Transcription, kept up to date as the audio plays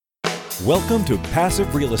Welcome to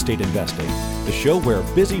Passive Real Estate Investing, the show where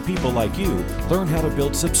busy people like you learn how to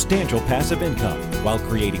build substantial passive income while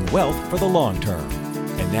creating wealth for the long term.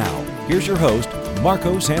 And now, here's your host,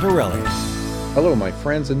 Marco Santarelli. Hello, my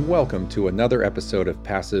friends, and welcome to another episode of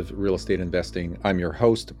Passive Real Estate Investing. I'm your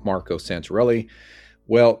host, Marco Santarelli.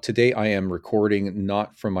 Well, today I am recording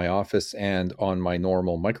not from my office and on my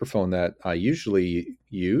normal microphone that I usually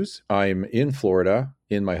use. I'm in Florida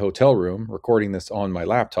in my hotel room recording this on my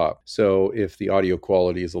laptop. So if the audio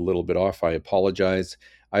quality is a little bit off, I apologize.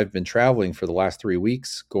 I've been traveling for the last 3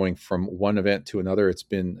 weeks, going from one event to another. It's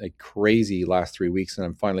been a crazy last 3 weeks, and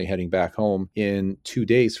I'm finally heading back home in 2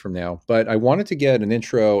 days from now. But I wanted to get an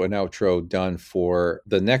intro and outro done for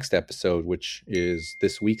the next episode, which is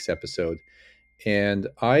this week's episode. And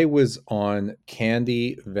I was on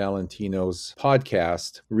Candy Valentino's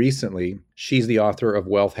podcast recently. She's the author of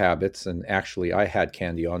Wealth Habits. And actually, I had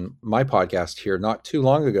Candy on my podcast here not too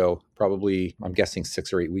long ago, probably, I'm guessing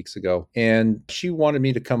 6 or 8 weeks ago. And she wanted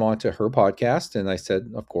me to come on to her podcast. And I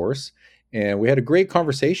said, of course. And we had a great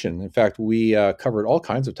conversation. In fact, we covered all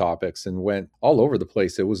kinds of topics and went all over the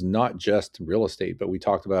place. It was not just real estate, but we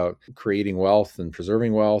talked about creating wealth and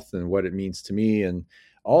preserving wealth and what it means to me and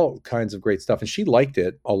all kinds of great stuff. And she liked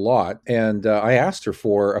it a lot. And I asked her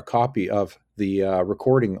for a copy of the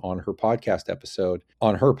recording on her podcast episode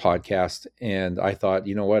on her podcast. And I thought,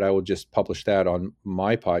 you know what, I will just publish that on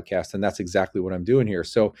my podcast. And that's exactly what I'm doing here.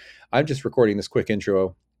 So I'm just recording this quick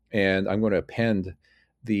intro, and I'm going to append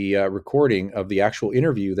the recording of the actual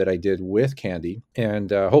interview that I did with Candy.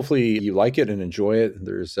 And hopefully you like it and enjoy it.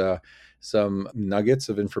 There's some nuggets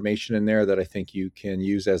of information in there that I think you can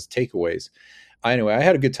use as takeaways. Anyway, I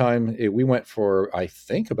had a good time. We went for, I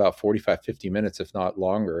think, about 45, 50 minutes, if not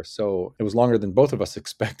longer. So it was longer than both of us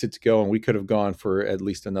expected to go, and we could have gone for at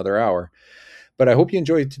least another hour. But I hope you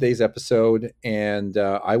enjoyed today's episode, and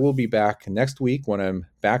I will be back next week when I'm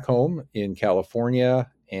back home in California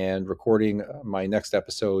and recording my next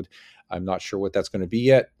episode. I'm not sure what that's going to be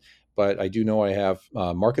yet, but I do know I have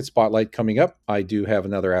Market Spotlight coming up. I do have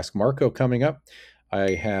another Ask Marco coming up.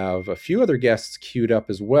 I have a few other guests queued up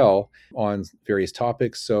as well on various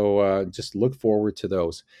topics, so just look forward to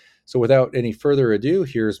those. So without any further ado,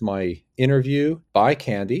 here's my interview by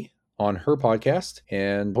Candy on her podcast,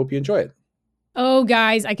 and hope you enjoy it. Oh,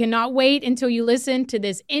 guys, I cannot wait until you listen to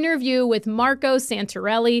this interview with Marco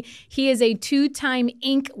Santarelli. He is a two-time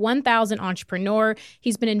Inc. 1000 entrepreneur.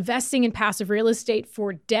 He's been investing in passive real estate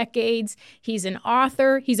for decades. He's an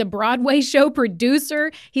author. He's a Broadway show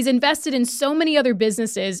producer. He's invested in so many other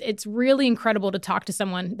businesses. It's really incredible to talk to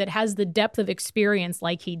someone that has the depth of experience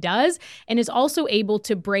like he does and is also able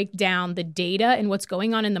to break down the data and what's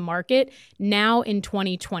going on in the market now in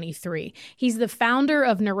 2023. He's the founder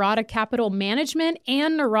of Narada Capital Management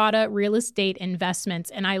and Narada Real Estate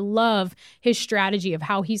Investments. And I love his strategy of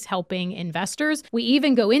how he's helping investors. We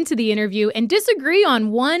even go into the interview and disagree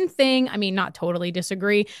on one thing. I mean, not totally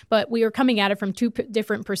disagree, but we are coming at it from two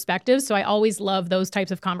different perspectives. So I always love those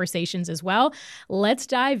types of conversations as well. Let's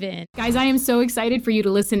dive in. Guys, I am so excited for you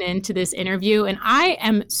to listen in to this interview. And I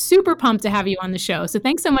am super pumped to have you on the show. So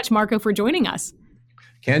thanks so much, Marco, for joining us.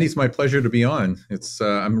 Candy, it's my pleasure to be on.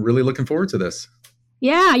 I'm really looking forward to this.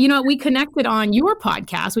 Yeah, we connected on your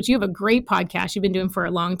podcast, which you have a great podcast you've been doing for a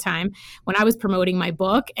long time, when I was promoting my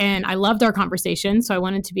book, and I loved our conversation. So I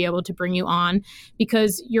wanted to be able to bring you on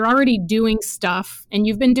because you're already doing stuff and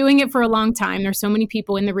you've been doing it for a long time. There's so many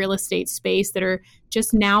people in the real estate space that are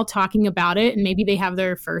just now talking about it, and maybe they have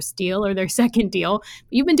their first deal or their second deal.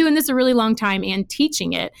 But you've been doing this a really long time and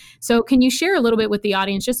teaching it. So can you share a little bit with the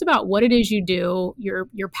audience just about what it is you do?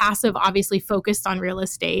 You're passive, obviously focused on real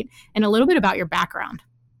estate, and a little bit about your background.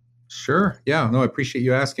 Sure. Yeah. No, I appreciate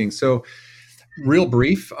you asking. So real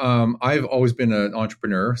brief, I've always been an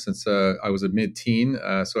entrepreneur since I was a mid-teen.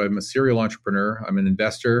 So I'm a serial entrepreneur. I'm an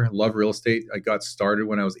investor, love real estate. I got started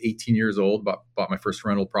when I was 18 years old, bought my first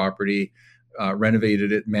rental property,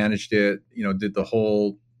 renovated it, managed it, did the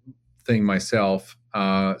whole thing myself.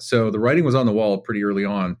 So the writing was on the wall pretty early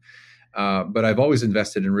on. But I've always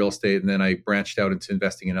invested in real estate. And then I branched out into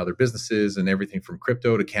investing in other businesses and everything from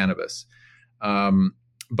crypto to cannabis.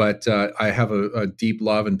 But I have a deep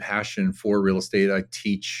love and passion for real estate. I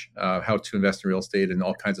teach how to invest in real estate and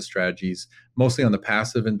all kinds of strategies, mostly on the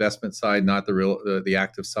passive investment side, not the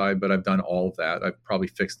active side, but I've done all of that. I've probably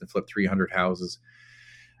fixed and flipped 300 houses.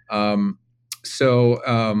 And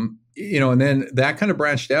then that kind of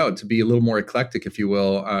branched out to be a little more eclectic, if you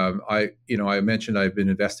will. I mentioned I've been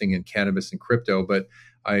investing in cannabis and crypto, but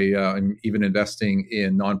I'm even investing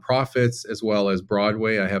in nonprofits as well as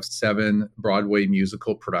Broadway. I have 7 Broadway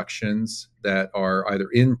musical productions that are either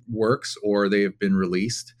in works or they have been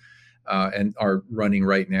released. and are running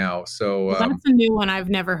right now. So Well, that's a new one I've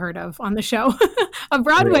never heard of on the show. A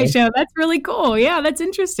Broadway really? show. That's really cool. Yeah, that's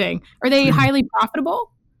interesting. Are they highly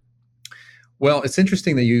profitable? Well, it's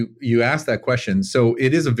interesting that you asked that question. So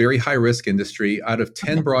it is a very high risk industry. Out of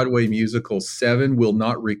 10 Okay. Broadway musicals, 7 will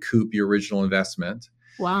not recoup your original investment.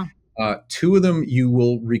 Wow. 2 of them you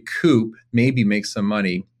will recoup, maybe make some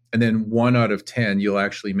money. And then 1 out of 10, you'll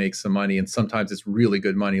actually make some money. And sometimes it's really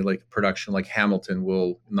good money, like production like Hamilton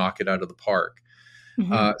will knock it out of the park.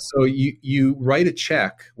 Mm-hmm. So you write a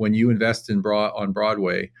check when you invest on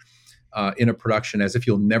Broadway in a production as if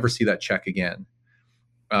you'll never see that check again.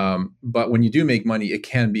 But when you do make money, it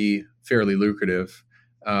can be fairly lucrative.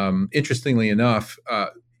 Interestingly enough,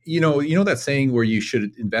 you know that saying where you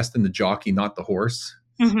should invest in the jockey, not the horse.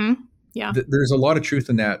 Mm-hmm. Yeah. There's a lot of truth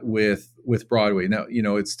in that with Broadway. Now,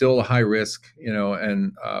 it's still a high risk,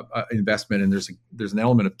 and investment, and there's an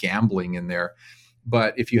element of gambling in there.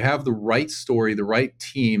 But if you have the right story, the right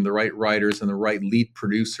team, the right writers, and the right lead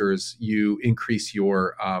producers, you increase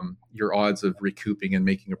your odds of recouping and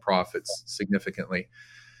making a profit significantly.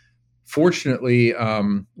 Fortunately,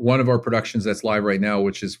 one of our productions that's live right now,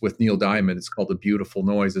 which is with Neil Diamond, it's called A Beautiful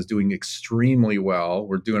Noise, is doing extremely well.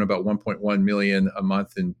 We're doing about 1.1 million a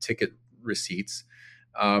month in ticket receipts.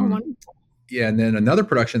 Yeah, and then another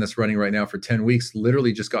production that's running right now for 10 weeks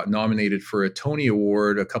literally just got nominated for a Tony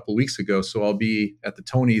Award a couple of weeks ago. So I'll be at the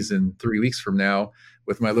Tonys in 3 weeks from now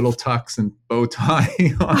with my little tux and bow tie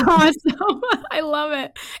on. Awesome. I love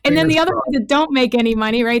it. And then the other ones that don't make any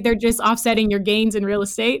money, right? They're just offsetting your gains in real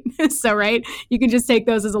estate. So, right, you can just take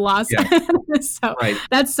those as a loss. Yeah. So Right.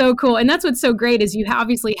 That's so cool. And that's what's so great is you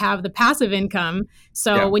obviously have the passive income.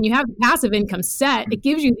 So Yeah. when you have the passive income set, it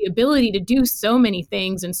gives you the ability to do so many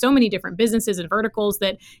things and so many different businesses and verticals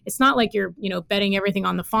that it's not like you're, betting everything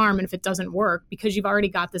on the farm. And if it doesn't work, because you've already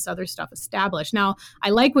got this other stuff established. Now, I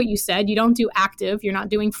like what you said. You don't do active, you're not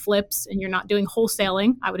doing flips, and you're not doing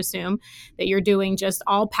wholesaling. I would assume that you're doing just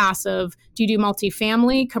all passive. Do you do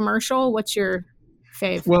multifamily, commercial? What's your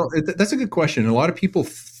fave? Well, that's a good question. A lot of people,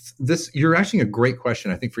 you're asking a great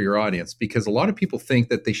question, I think, for your audience, because a lot of people think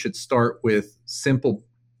that they should start with simple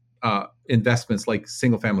investments like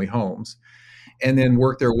single family homes and then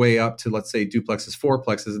work their way up to, let's say, duplexes,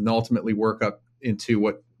 fourplexes, and ultimately work up into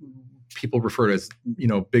what people refer to as,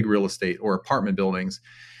 big real estate or apartment buildings.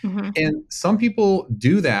 Mm-hmm. And some people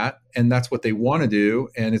do that, and that's what they want to do,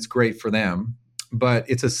 and it's great for them, but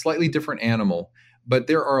it's a slightly different animal. But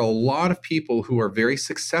there are a lot of people who are very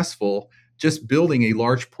successful just building a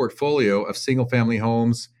large portfolio of single family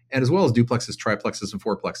homes, and as well as duplexes, triplexes, and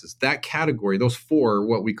fourplexes. That category, those 4 are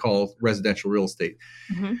what we call residential real estate.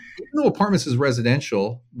 Mm-hmm. Even though apartments is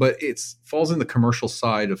residential, but it falls in the commercial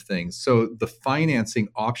side of things. So the financing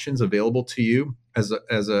options available to you as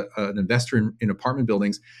an investor in apartment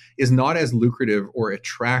buildings is not as lucrative or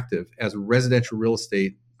attractive as residential real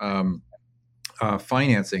estate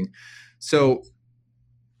financing. So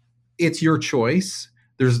it's your choice.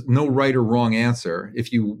 There's no right or wrong answer.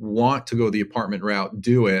 If you want to go the apartment route,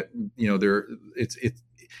 do it.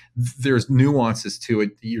 There's nuances to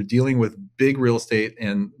it. You're dealing with big real estate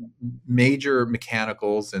and major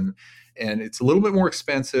mechanicals, and it's a little bit more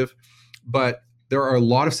expensive, but there are a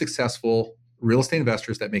lot of successful real estate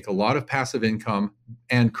investors that make a lot of passive income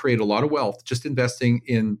and create a lot of wealth just investing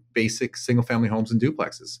in basic single family homes and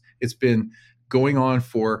duplexes. It's been going on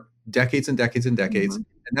for decades and decades and decades. Mm-hmm.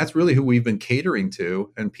 And that's really who we've been catering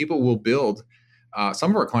to. And people will build,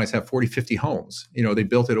 some of our clients have 40, 50 homes. They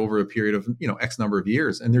built it over a period of, X number of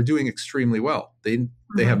years, and they're doing extremely well. They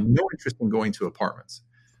have no interest in going to apartments.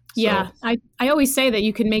 Yeah, I always say that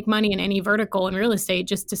you can make money in any vertical in real estate.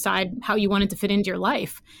 Just decide how you want it to fit into your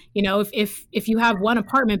life. If you have one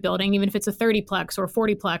apartment building, even if it's a 30-plex or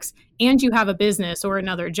 40-plex, and you have a business or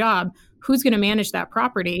another job, who's going to manage that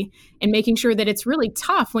property? And making sure that it's really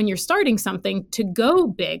tough when you're starting something to go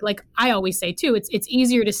big. Like I always say too, it's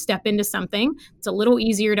easier to step into something. It's a little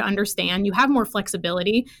easier to understand. You have more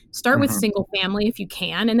flexibility. Start with single family if you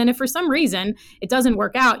can. And then if for some reason it doesn't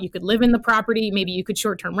work out, you could live in the property. Maybe you could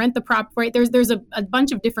short-term rent the property. Right? There's a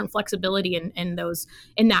bunch of different flexibility in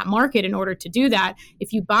that market in order to do that.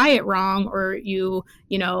 If you buy it wrong, or you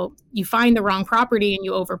find the wrong property and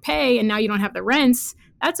you overpay and now you don't have the rents,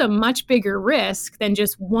 that's a much bigger risk than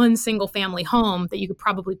just one single family home that you could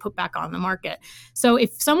probably put back on the market. So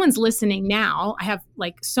if someone's listening now, I have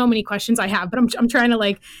like so many questions I have, but I'm trying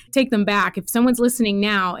to take them back. If someone's listening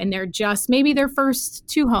now and they're just maybe their first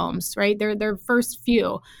 2 homes, right? Their first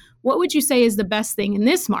few, what would you say is the best thing in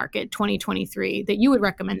this market, 2023, that you would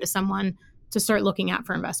recommend to someone to start looking at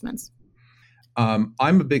for investments? I'm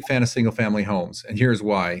a big fan of single family homes, and here's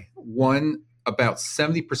why. One, about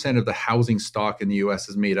 70% of the housing stock in the US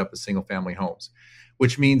is made up of single family homes,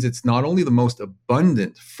 which means it's not only the most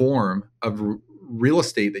abundant form of real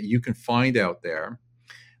estate that you can find out there,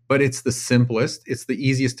 but it's the simplest, it's the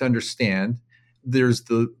easiest to understand. There's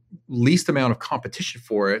the least amount of competition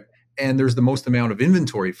for it, and there's the most amount of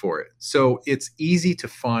inventory for it. So it's easy to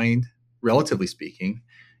find, relatively speaking.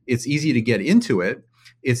 It's easy to get into it.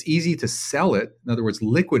 It's easy to sell it. In other words,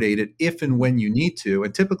 liquidate it if and when you need to.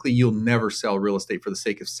 And typically, you'll never sell real estate for the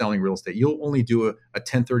sake of selling real estate. You'll only do a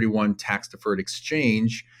 1031 tax deferred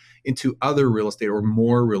exchange into other real estate or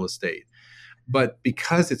more real estate. But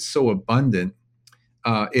because it's so abundant,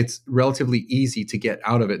 it's relatively easy to get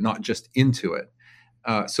out of it, not just into it.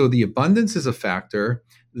 So the abundance is a factor.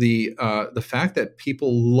 The fact that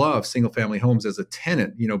people love single family homes as a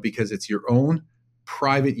tenant, because it's your own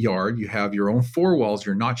private yard, you have your own four walls,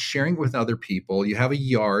 you're not sharing with other people, you have a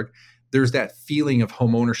yard. There's that feeling of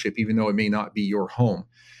home ownership, even though it may not be your home.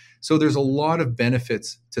 So there's a lot of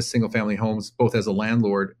benefits to single family homes, both as a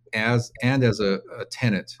landlord and as a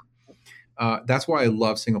tenant. That's why I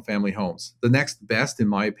love single family homes. The next best, in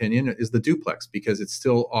my opinion, is the duplex, because it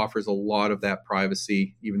still offers a lot of that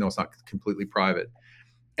privacy, even though it's not completely private.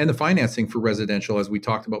 And the financing for residential, as we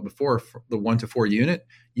talked about before, for the 1 to 4 unit,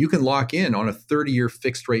 you can lock in on a 30-year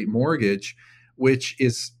fixed rate mortgage, which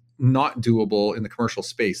is not doable in the commercial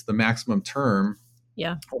space. The maximum term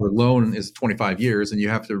or loan is 25 years, and you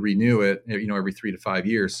have to renew it, every 3 to 5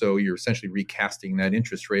 years. So you're essentially recasting that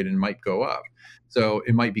interest rate, and it might go up. So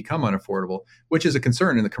it might become unaffordable, which is a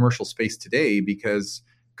concern in the commercial space today, because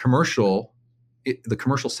the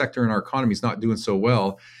commercial sector in our economy is not doing so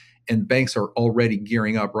well. And banks are already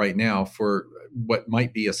gearing up right now for what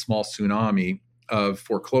might be a small tsunami of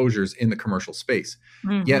foreclosures in the commercial space.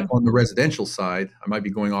 Mm-hmm. Yet on the residential side, I might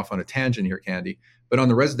be going off on a tangent here, Candy, but on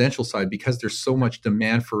the residential side, because there's so much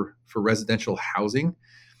demand for residential housing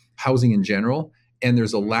in general, and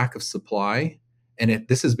there's a lack of supply, and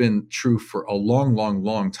this has been true for a long, long,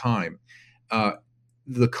 long time,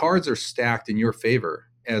 the cards are stacked in your favor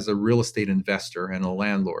as a real estate investor and a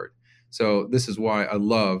landlord. So this is why I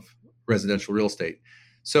love residential real estate.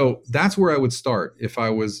 So that's where I would start if I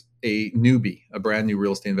was a newbie, a brand new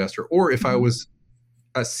real estate investor, or if I was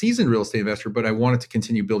a seasoned real estate investor, but I wanted to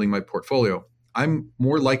continue building my portfolio. I'm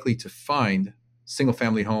more likely to find single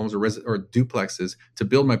family homes or duplexes to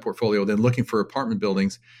build my portfolio than looking for apartment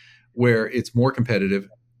buildings where it's more competitive.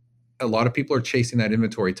 A lot of people are chasing that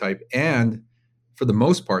inventory type, and for the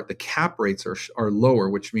most part, the cap rates are lower,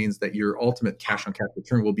 which means that your ultimate cash on cash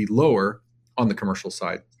return will be lower on the commercial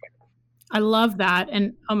side. I love that.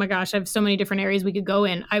 And oh my gosh, I have so many different areas we could go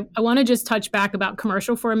in. I want to just touch back about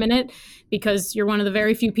commercial for a minute, because you're one of the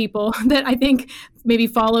very few people that I think maybe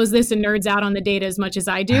follows this and nerds out on the data as much as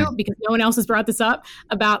I do, because no one else has brought this up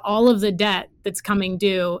about all of the debt that's coming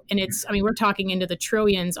due. And we're talking into the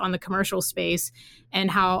trillions on the commercial space, and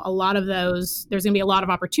how a lot of those, there's going to be a lot of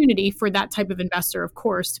opportunity for that type of investor, of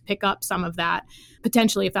course, to pick up some of that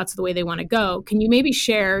potentially if that's the way they want to go. Can you maybe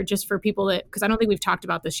share, just for people that, because I don't think we've talked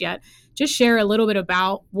about this yet, just share a little bit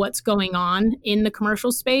about what's going on in the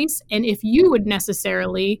commercial space, and if you would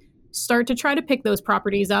necessarily start to try to pick those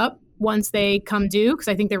properties up once they come due, because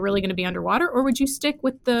I think they're really going to be underwater, or would you stick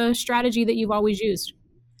with the strategy that you've always used?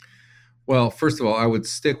 Well, first of all, I would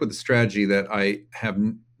stick with the strategy that I have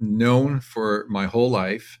known for my whole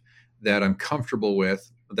life, that I'm comfortable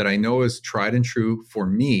with, that I know is tried and true for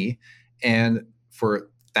me and for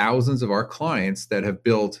thousands of our clients that have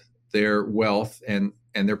built their wealth and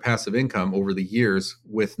their passive income over the years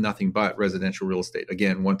with nothing but residential real estate.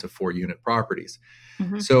 Again, 1 to 4 unit properties.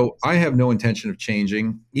 Mm-hmm. So I have no intention of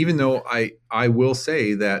changing, even though I will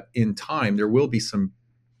say that in time, there will be some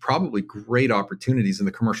probably great opportunities in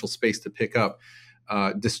the commercial space to pick up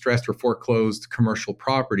distressed or foreclosed commercial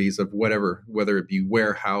properties of whatever, whether it be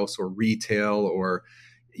warehouse or retail or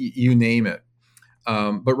you name it.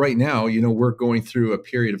 But right now, we're going through a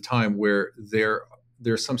period of time where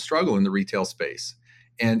there's some struggle in the retail space,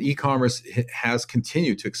 and e-commerce has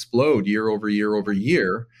continued to explode year over year over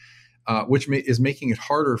year, which is making it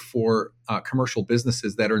harder for commercial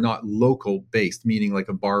businesses that are not local based, meaning like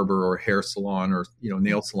a barber or a hair salon or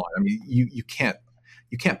nail salon. I mean, you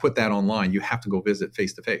can't put that online. You have to go visit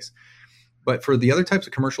face to face. But for the other types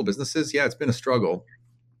of commercial businesses, yeah, it's been a struggle.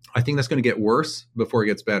 I think that's going to get worse before it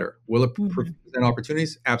gets better. Will it present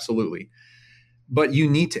opportunities? Absolutely. But you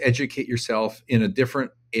need to educate yourself in a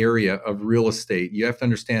different area of real estate. You have to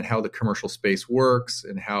understand how the commercial space works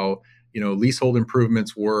and how leasehold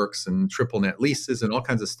improvements works and triple net leases and all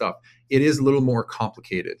kinds of stuff. It is a little more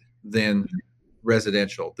complicated than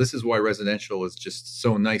residential. This is why residential is just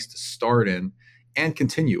so nice to start in and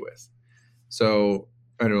continue with. So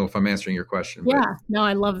I don't know if I'm answering your question, but Yeah, no,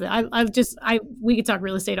 I love that. We could talk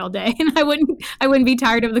real estate all day, and I wouldn't be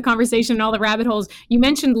tired of the conversation and all the rabbit holes. You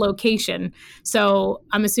mentioned location, so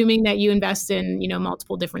I'm assuming that you invest in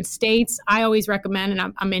multiple different states. I always recommend,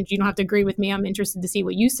 and you don't have to agree with me. I'm interested to see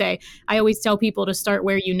what you say. I always tell people to start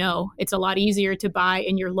where you know. It's a lot easier to buy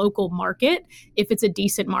in your local market if it's a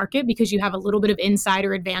decent market because you have a little bit of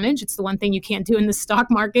insider advantage. It's the one thing you can't do in the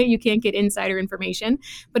stock market. You can't get insider information,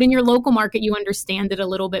 but in your local market, you understand it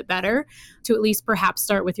a little bit better to at least perhaps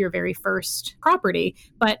start with your very first property.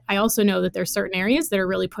 But I also know that there's certain areas that are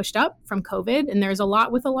really pushed up from COVID, and there's a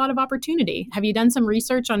lot of opportunity. Have you done some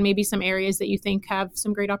research on maybe some areas that you think have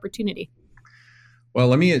some great opportunity? well,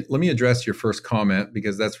 let me address your first comment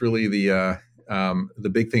because that's really the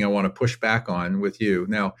big thing I want to push back on with you.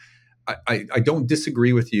 Now, I don't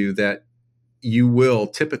disagree with you that you will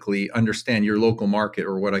typically understand your local market,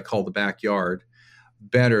 or what I call the backyard,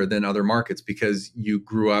 better than other markets because you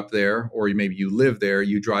grew up there, or maybe you live there,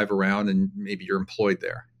 you drive around, and maybe you're employed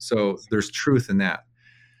there. So there's truth in that.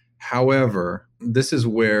 However, this is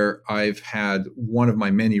where I've had one of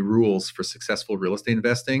my many rules for successful real estate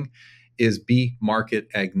investing is be market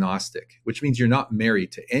agnostic, which means you're not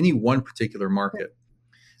married to any one particular market.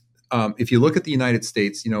 If you look at the United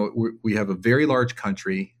States, we have a very large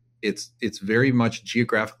country. It's very much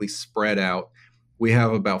geographically spread out. We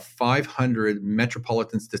have about 500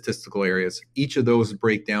 metropolitan statistical areas. Each of those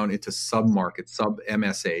break down into sub-markets,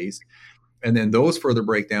 sub-MSAs, and then those further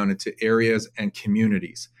break down into areas and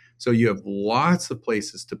communities. So you have lots of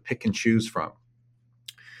places to pick and choose from.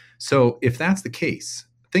 So if that's the case,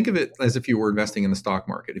 think of it as if you were investing in the stock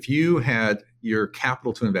market. If you had your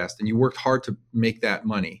capital to invest and you worked hard to make that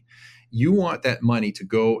money, you want that money to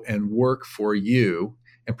go and work for you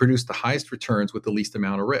and produce the highest returns with the least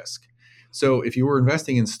amount of risk. So if you were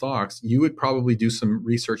investing in stocks, you would probably do some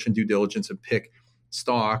research and due diligence and pick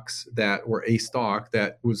stocks that were a stock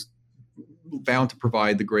that was bound to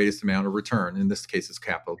provide the greatest amount of return. In this case, it's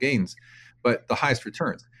capital gains, but the highest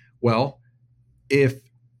returns. Well, if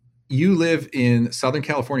you live in Southern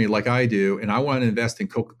California like I do, and I want to invest in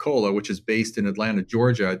Coca-Cola, which is based in Atlanta,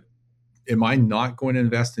 Georgia, am I not going to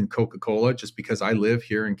invest in Coca-Cola just because I live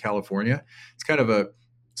here in California? It's kind of a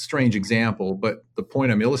strange example, but the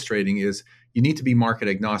point I'm illustrating is you need to be market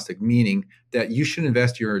agnostic, meaning that you should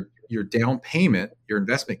invest your down payment, your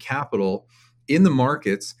investment capital in the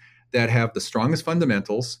markets that have the strongest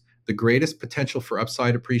fundamentals, the greatest potential for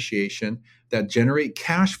upside appreciation, that generate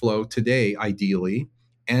cash flow today, ideally,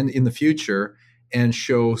 and in the future, and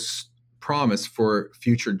show promise for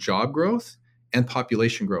future job growth and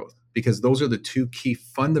population growth, because those are the two key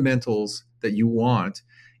fundamentals that you want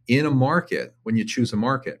in a market when you choose a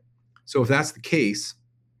market. So if that's the case,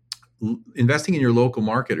 investing in your local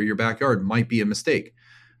market or your backyard might be a mistake.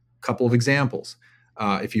 A couple of examples.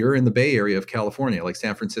 If you're in the Bay Area of California, like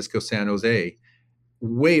San Francisco, San Jose,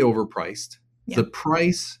 way overpriced. Yeah. The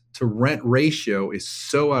price to rent ratio is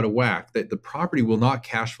so out of whack that the property will not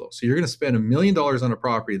cash flow. So you're going to spend $1 million on a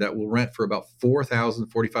property that will rent for about $4,000,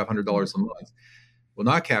 $4,500 a month, will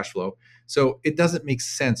not cash flow. So it doesn't make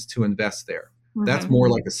sense to invest there. Mm-hmm. That's more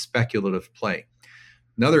like a speculative play.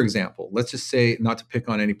 Another example, let's just say, not to pick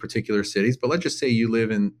on any particular cities, but let's just say you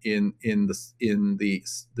live in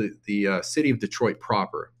the city of Detroit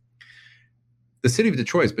proper. The city of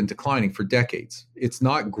Detroit has been declining for decades. It's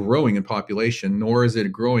not growing in population, nor is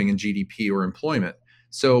it growing in GDP or employment.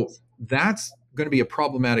 So that's going to be a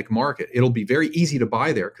problematic market. It'll be very easy to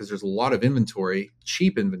buy there because there's a lot of inventory,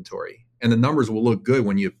 cheap inventory, and the numbers will look good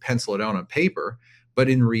when you pencil it out on paper. But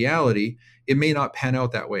in reality, it may not pan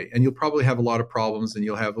out that way. And you'll probably have a lot of problems, and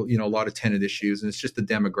you'll have a lot of tenant issues, and it's just the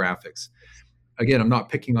demographics. Again, I'm not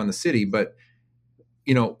picking on the city, but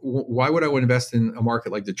why would I want to invest in a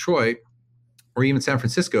market like Detroit or even San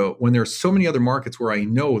Francisco when there are so many other markets where I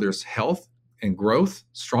know there's health and growth,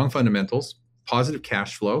 strong fundamentals, positive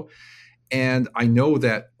cash flow, and I know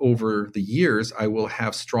that over the years I will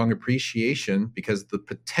have strong appreciation because the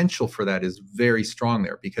potential for that is very strong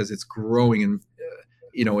there because it's growing in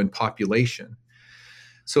population.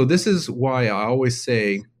 So this is why I always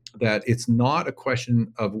say that it's not a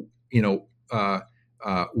question of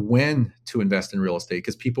when to invest in real estate,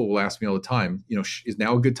 because people will ask me all the time, is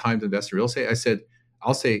now a good time to invest in real estate?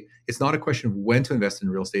 I'll say it's not a question of when to invest in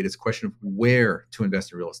real estate. It's a question of where to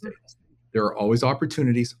invest in real estate. There are always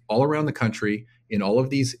opportunities all around the country in all of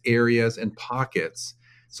these areas and pockets.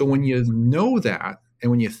 So when you know that,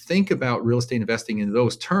 and when you think about real estate investing in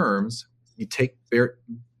those terms, you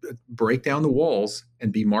break down the walls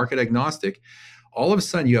and be market agnostic, all of a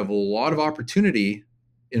sudden you have a lot of opportunity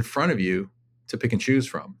in front of you to pick and choose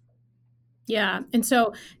from. Yeah. And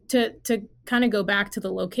so to kind of go back to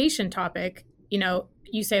the location topic,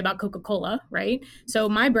 you say about Coca-Cola, right? So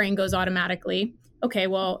my brain goes automatically, okay,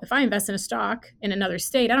 well, if I invest in a stock in another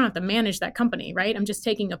state, I don't have to manage that company, right? I'm just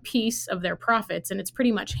taking a piece of their profits and it's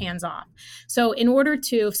pretty much hands off. So in order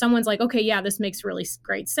to, if someone's like, okay, yeah, this makes really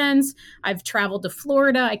great sense. I've traveled to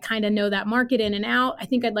Florida. I kind of know that market in and out. I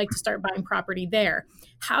think I'd like to start buying property there.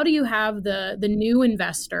 How do you have the new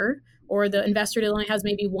investor or the investor that only has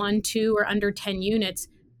maybe 1, 2, or under 10 units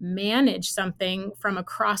manage something from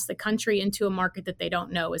across the country into a market that they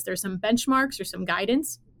don't know? Is there some benchmarks or some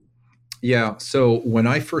guidance? Yeah. So when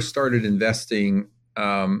I first started investing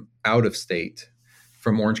out of state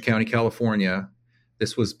from Orange County, California,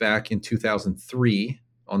 this was back in 2003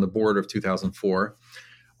 on the border of 2004.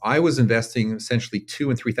 I was investing essentially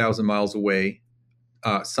 2,000 and 3,000 miles away.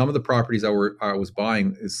 Some of the properties I was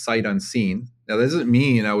buying is sight unseen. Now, that doesn't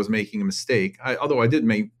mean I was making a mistake, although I did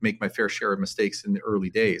make my fair share of mistakes in the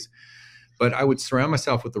early days. But I would surround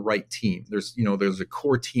myself with the right team. There's a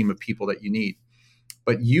core team of people that you need.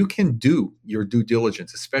 But you can do your due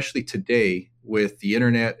diligence, especially today with the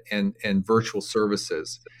internet and virtual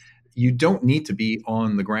services. You don't need to be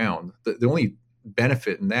on the ground. The only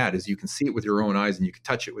benefit in that is you can see it with your own eyes and you can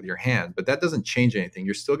touch it with your hand, but that doesn't change anything.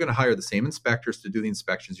 You're still going to hire the same inspectors to do the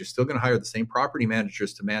inspections. You're still going to hire the same property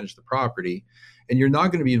managers to manage the property, and you're not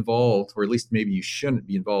going to be involved, or at least maybe you shouldn't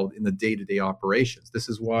be involved in the day-to-day operations. This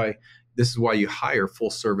is why you hire full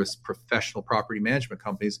service professional property management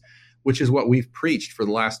companies, which is what we've preached for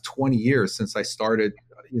the last 20 years since I started,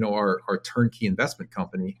 our turnkey investment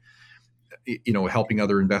company, helping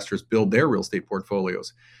other investors build their real estate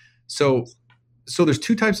portfolios. So there's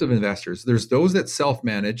two types of investors. There's those that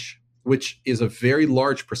self-manage, which is a very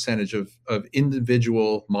large percentage of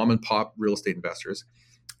individual mom and pop real estate investors.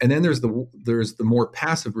 And then there's the more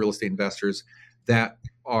passive real estate investors that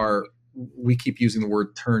are, we keep using the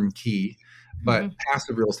word turnkey, but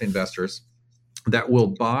passive real estate investors that will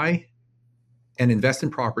buy and invest in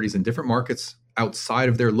properties in different markets outside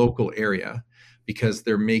of their local area because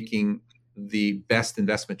they're making the best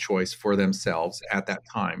investment choice for themselves at that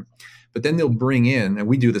time. But then they'll bring in, and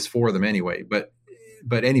we do this for them anyway, but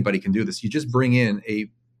anybody can do this. You just bring in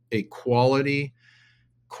a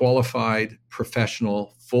qualified,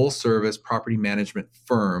 professional, full service property management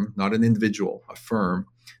firm, not an individual, a firm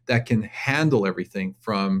that can handle everything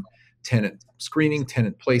from tenant screening,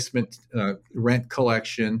 tenant placement, rent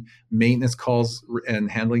collection, maintenance calls,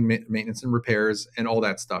 and handling maintenance and repairs, and all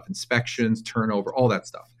that stuff, inspections, turnover, all that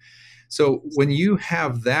stuff. So when you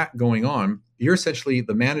have that going on, you're essentially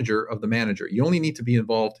the manager of the manager. You only need to be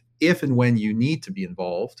involved if and when you need to be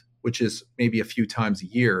involved, which is maybe a few times a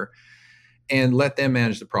year, and let them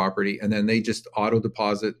manage the property. And then they just auto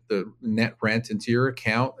deposit the net rent into your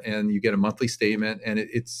account, and you get a monthly statement. And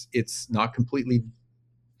it's not completely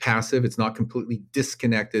passive. It's not completely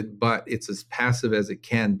disconnected, but it's as passive as it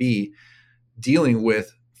can be, dealing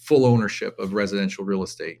with full ownership of residential real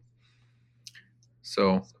estate.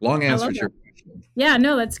 So long answer to your question. Yeah,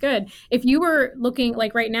 no, that's good. If you were looking,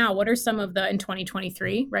 like right now, what are some of in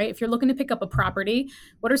 2023, right? If you're looking to pick up a property,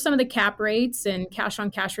 what are some of the cap rates and cash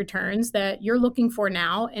on cash returns that you're looking for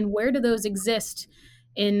now? And where do those exist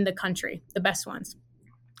in the country, the best ones,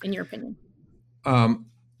 in your opinion?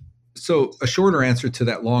 So a shorter answer to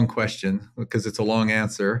that long question, because it's a long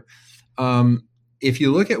answer. If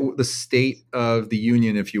you look at the state of the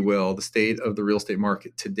union, if you will, the state of the real estate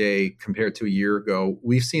market today compared to a year ago,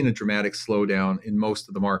 we've seen a dramatic slowdown in most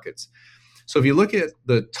of the markets. So if you look at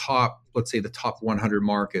the top, let's say the top 100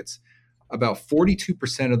 markets, about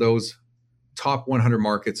 42% of those top 100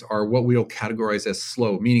 markets are what we'll categorize as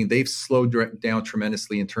slow, meaning they've slowed down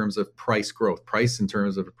tremendously in terms of price growth, price in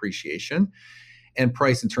terms of appreciation, and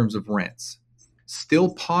price in terms of rents.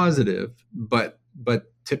 Still positive, but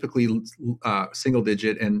typically single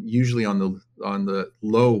digit, and usually on the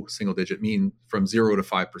low single digit, mean from 0 to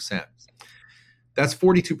 5%. That's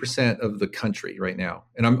 42% of the country right now,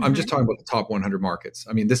 and I'm just talking about the top 100 markets.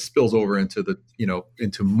 I mean, this spills over into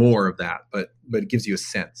into more of that, but it gives you a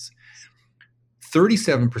sense.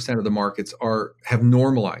 37% of the markets have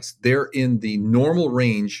normalized. They're in the normal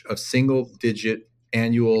range of single digit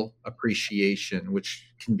annual appreciation, which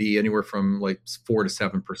can be anywhere from like 4 to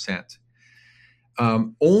 7%.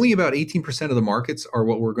 Only about 18% of the markets are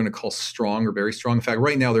what we're going to call strong or very strong. In fact,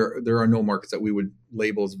 right now there are no markets that we would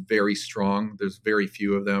label as very strong. There's very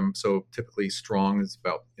few of them. So typically strong is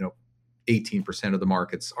about 18% of the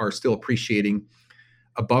markets are still appreciating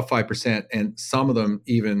above 5%, and some of them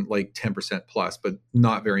even like 10% plus, but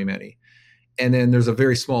not very many. And then there's a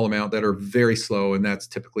very small amount that are very slow, and that's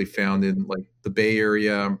typically found in like the Bay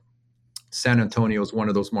Area, San Antonio is one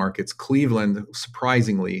of those markets. Cleveland,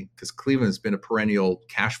 surprisingly, because Cleveland has been a perennial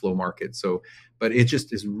cash flow market. So, but it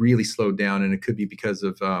just is really slowed down, and it could be because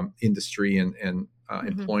of industry and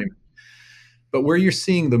employment. But where you're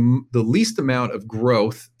seeing the least amount of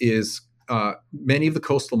growth is many of the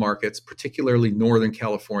coastal markets, particularly Northern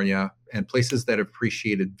California, and places that have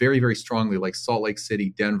appreciated very, very strongly, like Salt Lake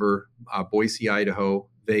City, Denver, Boise, Idaho,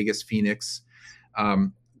 Vegas, Phoenix.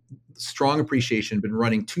 Strong appreciation, been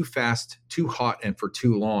running too fast, too hot, and for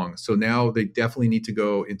too long. So now they definitely need to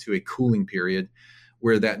go into a cooling period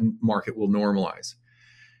where that market will normalize.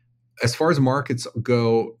 As far as markets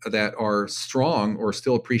go that are strong or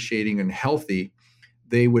still appreciating and healthy,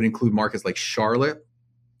 they would include markets like Charlotte,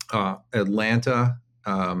 Atlanta,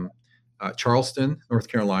 Charleston, North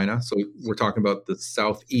Carolina. So we're talking about the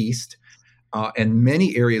Southeast, and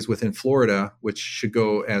many areas within Florida, which should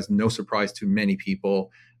go as no surprise to many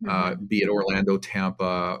people, be it Orlando,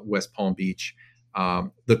 Tampa, West Palm Beach.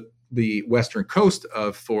 The western coast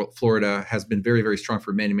of Florida has been very, very strong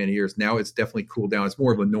for many, many years. Now it's definitely cooled down. It's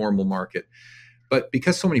more of a normal market. But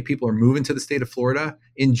because so many people are moving to the state of Florida,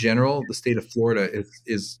 in general, the state of Florida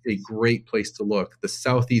is a great place to look. The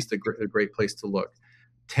Southeast, a great place to look.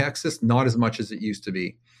 Texas, not as much as it used to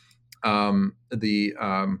be.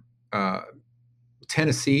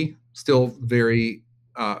 Tennessee, still very,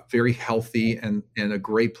 very healthy and a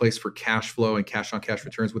great place for cash flow and cash-on-cash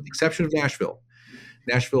returns, with the exception of Nashville.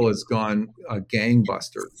 Nashville has gone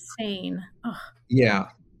gangbuster. Insane. Ugh.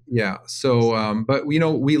 Yeah. So, but we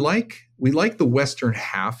like the western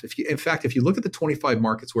half. In fact, if you look at the 25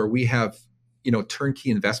 markets where we have, turnkey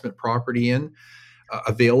investment property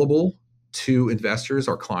available to investors,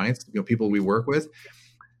 our clients, people we work with,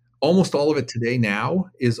 almost all of it today now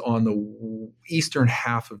is on the eastern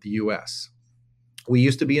half of the U.S. We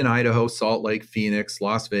used to be in Idaho, Salt Lake, Phoenix,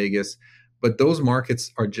 Las Vegas, but those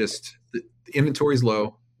markets are just, the inventory is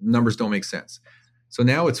low, numbers don't make sense. So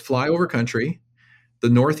now it's flyover country, the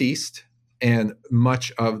Northeast, and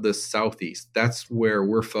much of the Southeast. That's where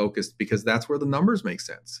we're focused because that's where the numbers make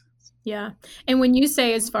sense. Yeah. And when you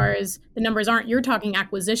say as far as the numbers aren't, you're talking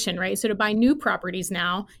acquisition, right? So to buy new properties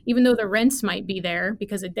now, even though the rents might be there,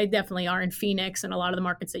 because they definitely are in Phoenix and a lot of the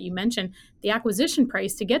markets that you mentioned, the acquisition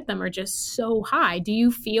price to get them are just so high. Do you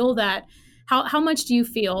feel that, how much do you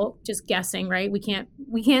feel, just guessing, right? We can't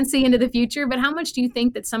see into the future, but how much do you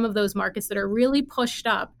think that some of those markets that are really pushed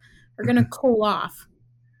up are going to cool off?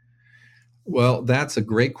 Well, that's a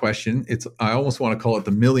great question. I almost want to call it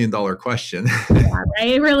the $1 million question. Yeah, right?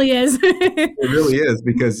 It really is. It really is,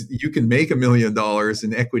 because you can make $1 million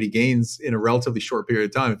in equity gains in a relatively short period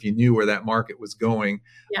of time if you knew where that market was going.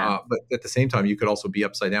 Yeah. But at the same time, you could also be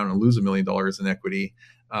upside down and lose $1 million in equity.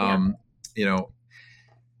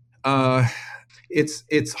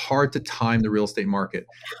 It's hard to time the real estate market.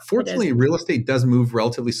 Fortunately, real estate does move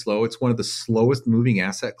relatively slow. It's one of the slowest moving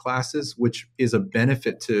asset classes, which is a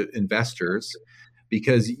benefit to investors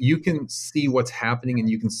because you can see what's happening and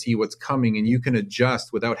you can see what's coming and you can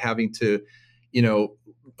adjust without having to,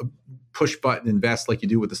 push button invest like you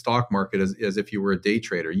do with the stock market as if you were a day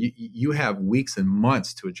trader. You have weeks and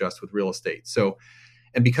months to adjust with real estate. So,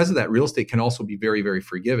 and because of that, real estate can also be very, very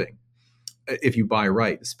forgiving if you buy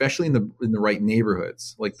right, especially in the right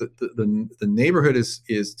neighborhoods. Like the neighborhood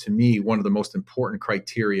is to me one of the most important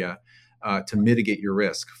criteria to mitigate your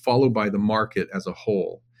risk, followed by the market as a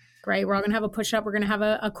whole. Right. We're all going to have a push up. We're going to have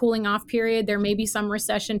a cooling off period. There may be some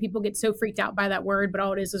recession. People get so freaked out by that word, but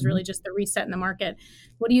all it is really just the reset in the market.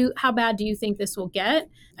 How bad do you think this will get?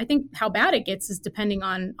 I think how bad it gets is depending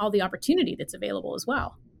on all the opportunity that's available as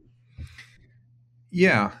well.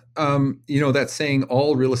 Yeah. That saying,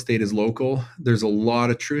 all real estate is local. There's a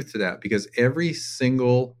lot of truth to that because every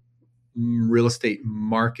single real estate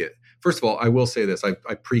market, first of all, I will say this, I've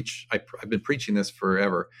been preaching this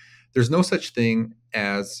forever. There's no such thing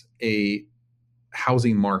as a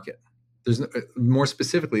housing market. More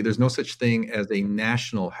specifically, there's no such thing as a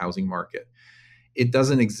national housing market. It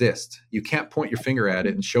doesn't exist. You can't point your finger at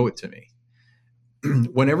it and show it to me.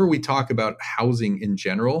 Whenever we talk about housing in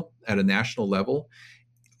general at a national level,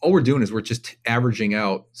 all we're doing is we're just averaging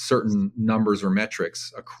out certain numbers or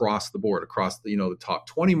metrics across the board, across the top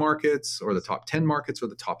 20 markets or the top 10 markets or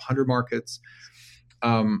the top 100 markets.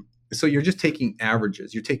 So you're just taking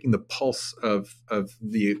averages. You're taking the pulse of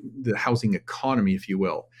the housing economy, if you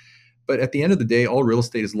will. But at the end of the day, all real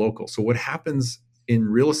estate is local. So what happens in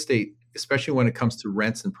real estate, especially when it comes to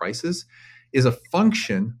rents and prices, is a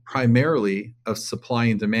function primarily of supply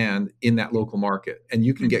and demand in that local market. And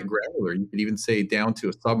you can get granular. You could even say down to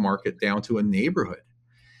a submarket, down to a neighborhood.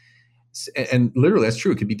 And literally, that's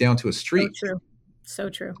true. It could be down to a street. So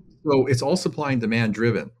true. So it's all supply and demand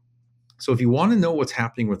driven. So if you want to know what's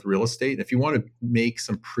happening with real estate, if you want to make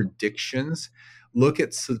some predictions, look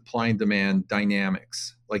at supply and demand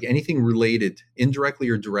dynamics, like anything related indirectly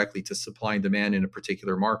or directly to supply and demand in a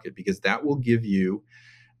particular market, because that will give you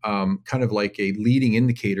kind of like a leading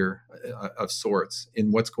indicator of sorts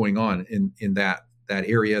in what's going on in that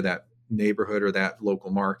area, that neighborhood, or that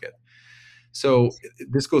local market. So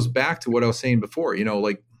this goes back to what I was saying before,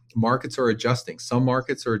 like markets are adjusting. Some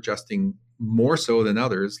markets are adjusting more so than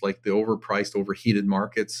others, like the overpriced, overheated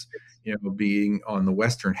markets, being on the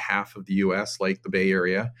western half of the US, like the Bay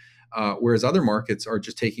Area. Whereas other markets are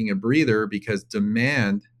just taking a breather because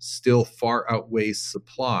demand still far outweighs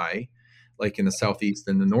supply, like in the Southeast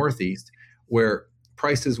and the Northeast, where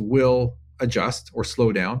prices will adjust or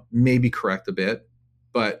slow down, maybe correct a bit,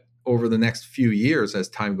 but over the next few years, as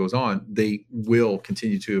time goes on, they will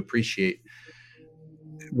continue to appreciate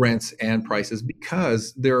rents and prices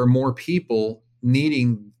because there are more people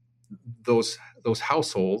needing those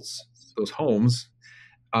households, those homes,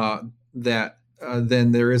 that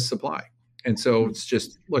than there is supply. And so it's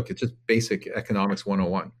just basic economics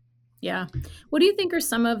 101. Yeah. What do you think are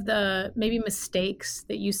some of the maybe mistakes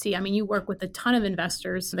that you see? I mean, you work with a ton of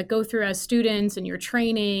investors that go through as students and your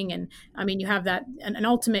training. And I mean, you have that an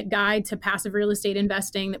ultimate guide to passive real estate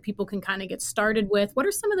investing that people can kind of get started with. What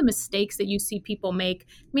are some of the mistakes that you see people make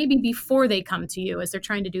maybe before they come to you as they're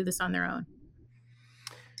trying to do this on their own?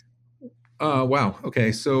 Wow.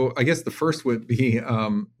 Okay. So I guess the first would be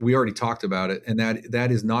we already talked about it, and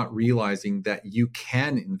that is not realizing that you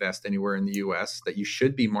can invest anywhere in the U.S., that you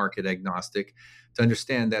should be market agnostic, to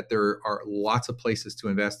understand that there are lots of places to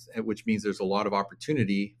invest, which means there's a lot of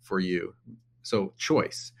opportunity for you. So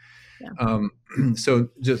choice. Yeah. So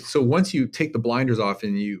once you take the blinders off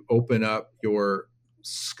and you open up your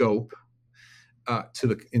scope to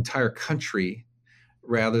the entire country,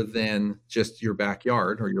 rather than just your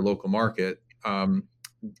backyard or your local market,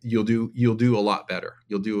 you'll do a lot better.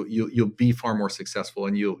 You'll be far more successful,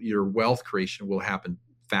 and your wealth creation will happen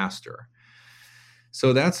faster.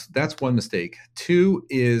 So that's one mistake. Two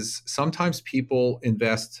is sometimes people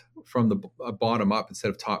invest from the bottom up instead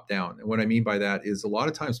of top down. And what I mean by that is a lot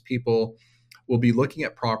of times people will be looking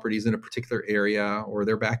at properties in a particular area or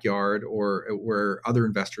their backyard or where other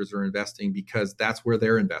investors are investing because that's where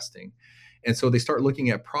they're investing. And so they start looking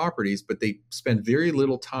at properties, but they spend very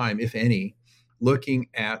little time, if any, looking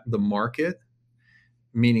at the market,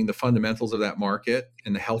 meaning the fundamentals of that market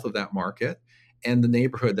and the health of that market and the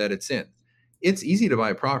neighborhood that it's in. It's easy to buy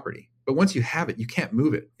a property, but once you have it, you can't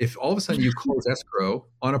move it. If all of a sudden you close escrow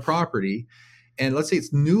on a property, and let's say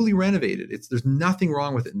it's newly renovated, there's nothing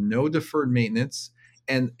wrong with it, no deferred maintenance,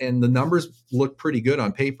 and the numbers look pretty good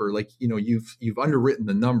on paper, like you've underwritten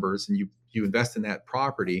the numbers and you invest in that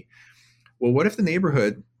property. Well, what if the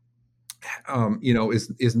neighborhood,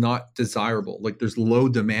 is not desirable? Like there's low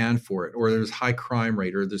demand for it, or there's high crime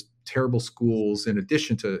rate, or there's terrible schools in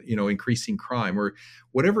addition to increasing crime, or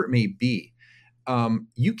whatever it may be.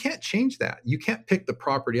 You can't change that. You can't pick the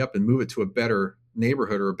property up and move it to a better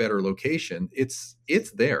neighborhood or a better location. It's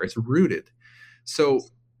there. It's rooted. So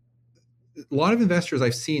a lot of investors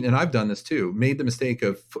I've seen, and I've done this too, made the mistake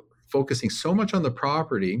of focusing so much on the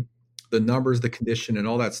property, the numbers, the condition, and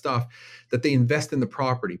all that stuff, that they invest in the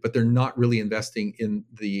property, but they're not really investing in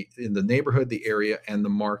the neighborhood, the area, and the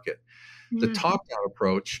market. Mm-hmm. The top-down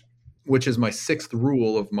approach, which is my 6th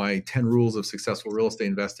rule of my 10 rules of successful real estate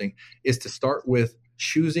investing, is to start with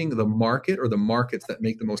choosing the market or the markets that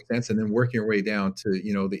make the most sense, and then working your way down to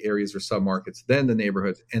the areas or submarkets, then the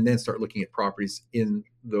neighborhoods, and then start looking at properties in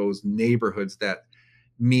those neighborhoods that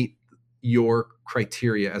meet your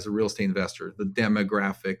criteria as a real estate investor, the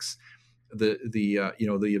demographics, the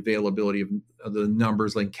availability of the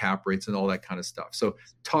numbers like cap rates and all that kind of stuff. So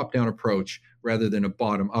top-down approach rather than a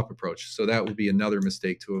bottom-up approach. So that would be another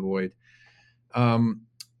mistake to avoid.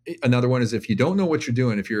 Another one is if you don't know what you're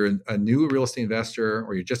doing, if you're a new real estate investor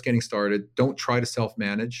or you're just getting started, don't try to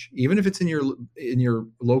self-manage, even if it's in your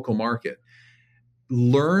local market.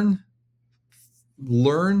 Learn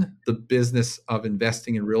the business of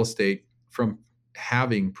investing in real estate from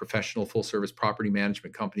having professional full-service property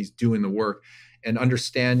management companies doing the work and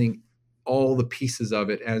understanding all the pieces of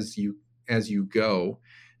it as you go.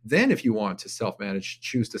 Then if you want to self-manage,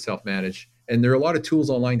 choose to self-manage. And there are a lot of tools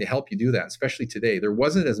online to help you do that, especially today. There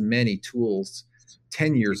wasn't as many tools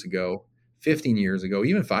 10 years ago, 15 years ago,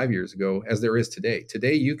 even 5 years ago as there is today.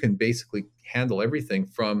 Today, you can basically handle everything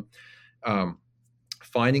from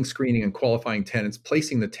finding, screening, and qualifying tenants,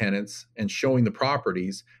 placing the tenants, and showing the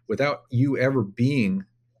properties without you ever being,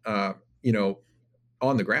 on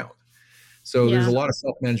the ground. So there's a lot of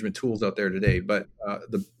self-management tools out there today, but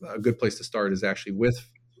a good place to start is actually with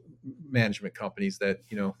management companies that,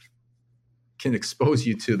 can expose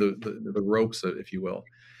you to the ropes, if you will.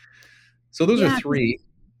 So those are Yeah, three.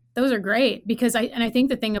 those are great because I think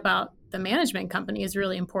the thing about the management company is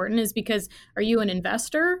really important is because are you an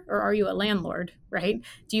investor or are you a landlord, right?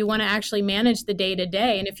 Do you want to actually manage the day to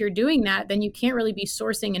day? And if you're doing that, then you can't really be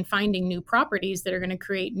sourcing and finding new properties that are going to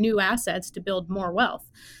create new assets to build more wealth.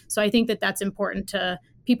 So I think that that's important to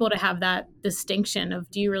people to have that distinction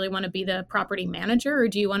of, do you really want to be the property manager or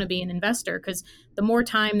do you want to be an investor? Because the more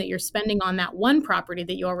time that you're spending on that one property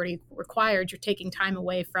that you already required, you're taking time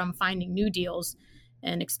away from finding new deals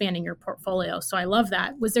and expanding your portfolio. So I love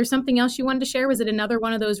that. Was there something else you wanted to share? Was it another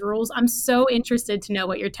one of those rules? I'm so interested to know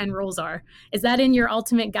what your 10 rules are. Is that in your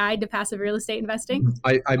ultimate guide to passive real estate investing?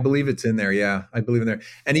 I believe it's in there. Yeah, I believe in there.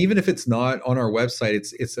 And even if it's not on our website,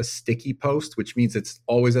 it's a sticky post, which means it's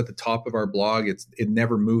always at the top of our blog. It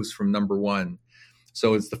never moves from number one.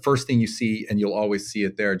 So it's the first thing you see, and you'll always see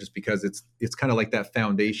it there, just because it's kind of like that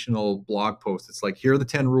foundational blog post. It's like, here are the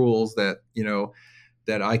 10 rules that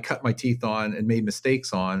that I cut my teeth on and made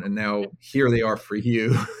mistakes on, and now here they are for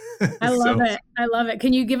you. I love it. I love it.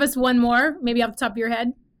 Can you give us one more, maybe off the top of your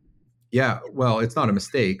head? Yeah, well, it's not a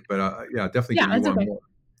mistake, but yeah, definitely give you one more.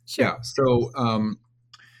 Sure. Yeah.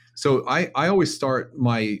 So I always start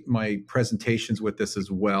my presentations with this as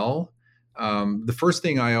well. The first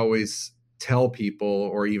thing I always tell people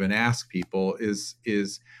or even ask people is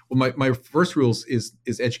well, my first rules is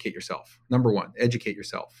educate yourself. Number one, educate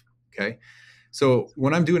yourself. Okay. So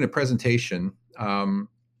when I'm doing a presentation, and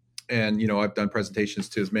I've done presentations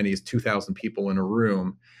to as many as 2,000 people in a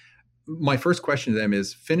room, my first question to them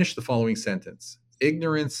is, finish the following sentence.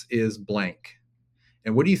 Ignorance is blank.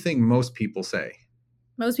 And what do you think most people say?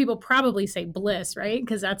 Most people probably say bliss, right?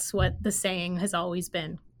 Because that's what the saying has always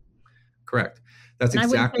been. Correct. That's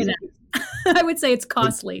exactly. I would say it's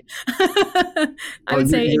costly. I would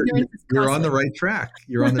say ignorance is costly. You're on the right track.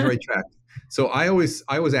 You're on the right track. So I always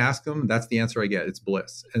ask them, that's the answer I get. It's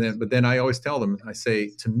bliss. But then I always tell them, I say,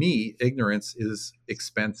 to me, ignorance is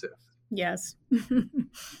expensive. Yes.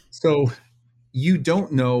 So you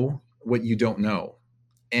don't know what you don't know.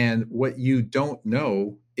 And what you don't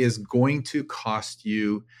know is going to cost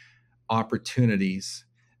you opportunities,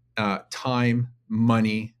 time,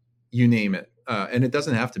 money, you name it. And it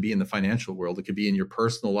doesn't have to be in the financial world. It could be in your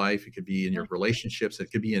personal life. It could be in your relationships.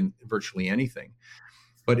 It could be in virtually anything.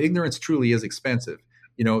 But ignorance truly is expensive.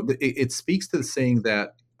 It speaks to the saying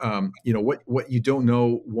that, what you don't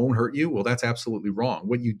know won't hurt you. Well, that's absolutely wrong.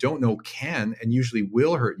 What you don't know can and usually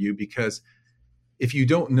will hurt you, because if you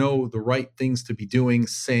don't know the right things to be doing,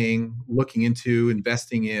 saying, looking into,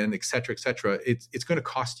 investing in, et cetera, it's going to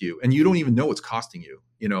cost you. And you don't even know it's costing you.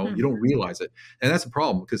 You don't realize it. And that's a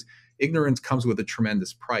problem, because ignorance comes with a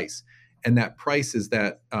tremendous price. And that price is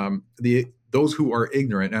that those who are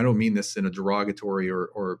ignorant, and I don't mean this in a derogatory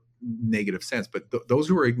or negative sense, but those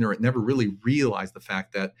who are ignorant never really realize the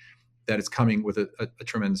fact that it's coming with a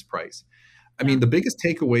tremendous price. I mean, the biggest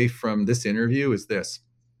takeaway from this interview is this.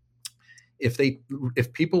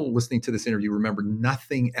 If people listening to this interview remember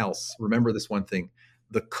nothing else, remember this one thing: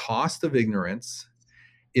 the cost of ignorance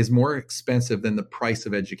is more expensive than the price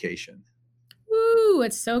of education. Ooh,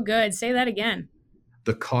 it's so good. Say that again.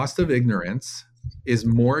 The cost of ignorance is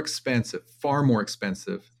more expensive, far more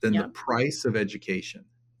expensive than the price of education.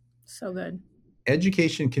 So good.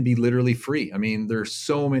 Education can be literally free. I mean, there's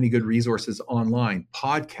so many good resources online,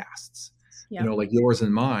 podcasts, like yours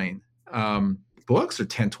and mine. Books are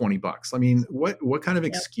 $10, $20. I mean, what kind of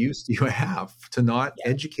excuse do you have to not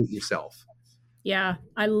educate yourself? Yeah,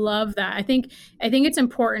 I love that. I think it's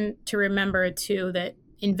important to remember too that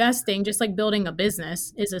investing, just like building a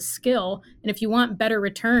business, is a skill. And if you want better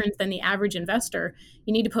returns than the average investor,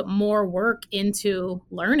 you need to put more work into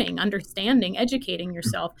learning, understanding, educating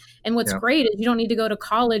yourself. And what's great is you don't need to go to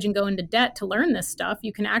college and go into debt to learn this stuff.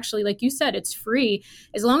 You can actually, like you said, it's free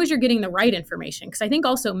as long as you're getting the right information. Because I think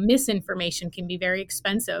also misinformation can be very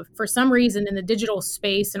expensive. For some reason in the digital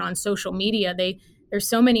space and on social media, there's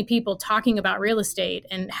so many people talking about real estate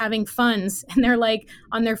and having funds, and they're like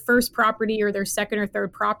on their first property or their second or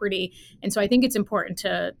third property. And so I think it's important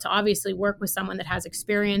to obviously work with someone that has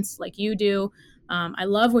experience like you do. I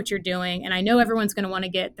love what you're doing. And I know everyone's going to want to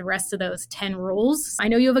get the rest of those 10 rules. I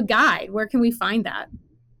know you have a guide. Where can we find that?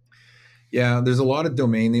 Yeah, there's a lot of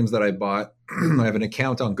domain names that I bought. I have an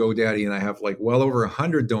account on GoDaddy, and I have like well over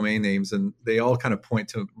 100 domain names, and they all kind of point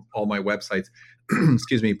to all my websites.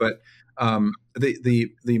 Excuse me. But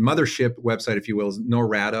the mothership website, if you will, is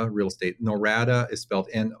Norada Real Estate. Norada is spelled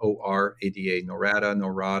Norada,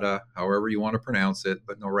 Norada, however you want to pronounce it,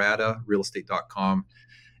 but NoradaRealestate.com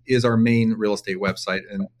is our main real estate website.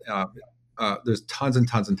 And there's tons and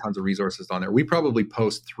tons and tons of resources on there. We probably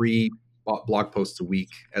post 3 blog posts a week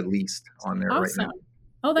at least on there right now.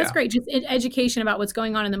 Oh, that's great. Just education about what's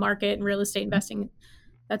going on in the market and real estate investing.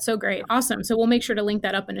 That's so great. Awesome. So we'll make sure to link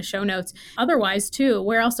that up in the show notes. Otherwise, too,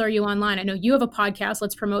 where else are you online? I know you have a podcast.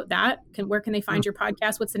 Let's promote that. Where can they find your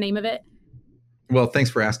podcast? What's the name of it? Well, thanks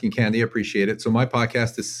for asking, Candy. I appreciate it. So my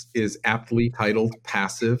podcast is aptly titled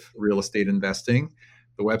Passive Real Estate Investing.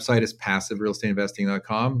 The website is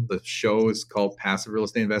passiverealestateinvesting.com. The show is called Passive Real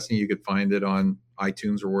Estate Investing. You could find it on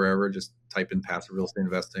iTunes or wherever. Just type in Passive Real Estate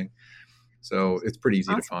Investing. So it's pretty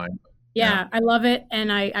easy to find. Yeah, I love it.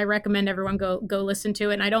 And I recommend everyone go listen to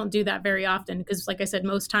it. And I don't do that very often because, like I said,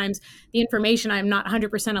 most times the information I'm not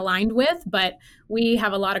 100% aligned with, but we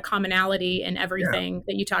have a lot of commonality in everything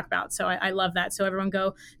that you talk about. So I love that. So everyone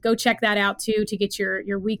go check that out too, to get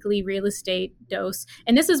your weekly real estate dose.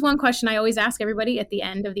 And this is one question I always ask everybody at the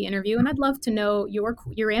end of the interview. And I'd love to know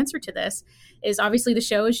your answer to this. Is obviously the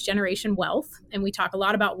show is Generation Wealth. And we talk a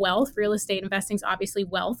lot about wealth. Real estate investing is obviously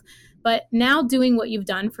wealth. But now doing what you've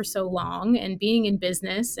done for so long and being in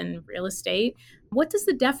business and real estate, what does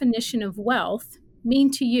the definition of wealth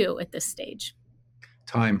mean to you at this stage?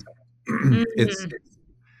 Time.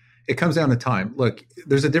 It comes down to time. Look,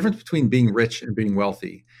 there's a difference between being rich and being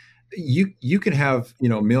wealthy. You can have,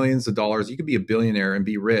 millions of dollars. You could be a billionaire and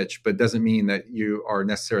be rich, but it doesn't mean that you are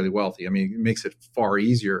necessarily wealthy. I mean, it makes it far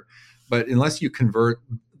easier. But unless you convert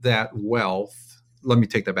that wealth, let me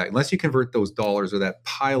take that back. Unless you convert those dollars or that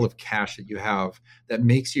pile of cash that you have that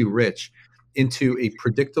makes you rich into a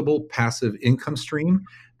predictable passive income stream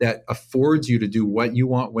that affords you to do what you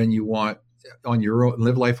want when you want on your own,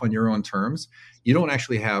 live life on your own terms, you don't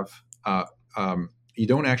actually have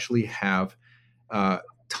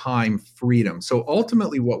time freedom. So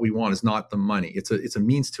ultimately, what we want is not the money. It's a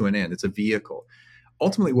means to an end. It's a vehicle.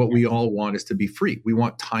 Ultimately, what we all want is to be free. We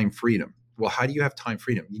want time freedom. Well, how do you have time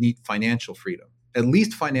freedom? You need financial freedom, at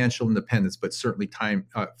least financial independence, but certainly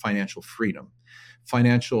financial freedom.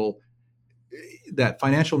 Financial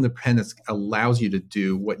independence allows you to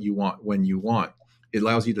do what you want when you want. It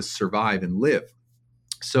allows you to survive and live.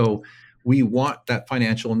 So we want that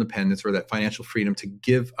financial independence or that financial freedom to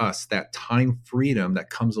give us that time freedom that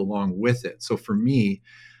comes along with it. So for me,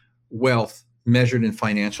 wealth measured in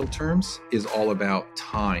financial terms is all about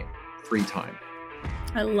time, free time.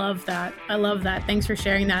 I love that. Thanks for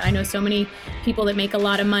sharing that. I know so many people that make a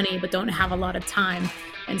lot of money but don't have a lot of time.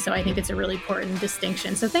 And so I think it's a really important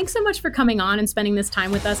distinction. So thanks so much for coming on and spending this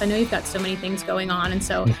time with us. I know you've got so many things going on. And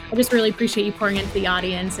so I just really appreciate you pouring into the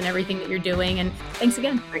audience and everything that you're doing. And thanks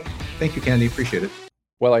again. Thank you, Candy. Appreciate it.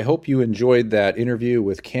 Well, I hope you enjoyed that interview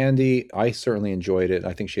with Candy. I certainly enjoyed it.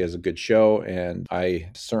 I think she has a good show, and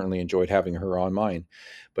I certainly enjoyed having her on mine.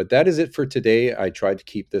 But that is it for today. I tried to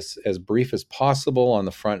keep this as brief as possible on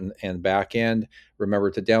the front and back end.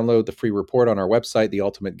 Remember to download the free report on our website, The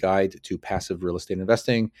Ultimate Guide to Passive Real Estate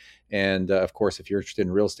Investing. And of course, if you're interested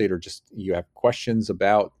in real estate or just you have questions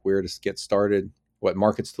about where to get started, what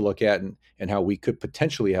markets to look at, and how we could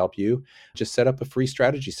potentially help you, just set up a free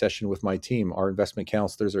strategy session with my team. Our investment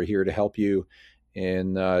counselors are here to help you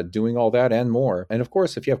in doing all that and more. And of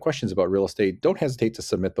course, if you have questions about real estate, don't hesitate to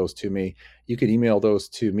submit those to me. You can email those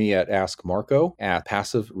to me at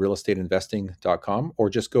askmarco@passiverealestateinvesting.com, or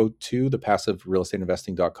just go to the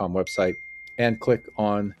passiverealestateinvesting.com website and click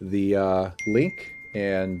on the link,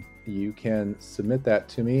 and you can submit that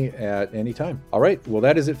to me at any time. All right. Well,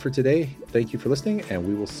 that is it for today. Thank you for listening, and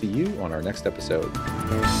we will see you on our next episode.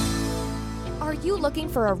 Are you looking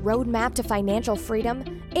for a roadmap to financial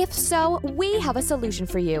freedom? If so, we have a solution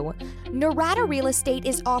for you. Norada Real Estate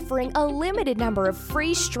is offering a limited number of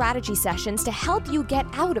free strategy sessions to help you get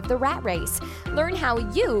out of the rat race. Learn how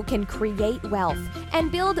you can create wealth and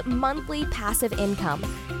build monthly passive income.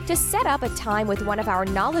 To set up a time with one of our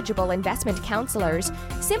knowledgeable investment counselors,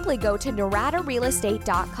 simply go to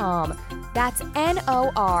noradarealestate.com. That's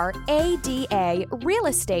NORADA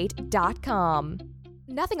realestate.com.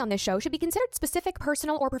 Nothing on this show should be considered specific,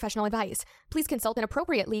 personal, or professional advice. Please consult an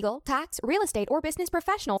appropriate legal, tax, real estate, or business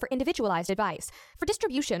professional for individualized advice. For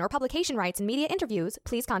distribution or publication rights in media interviews,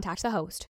 please contact the host.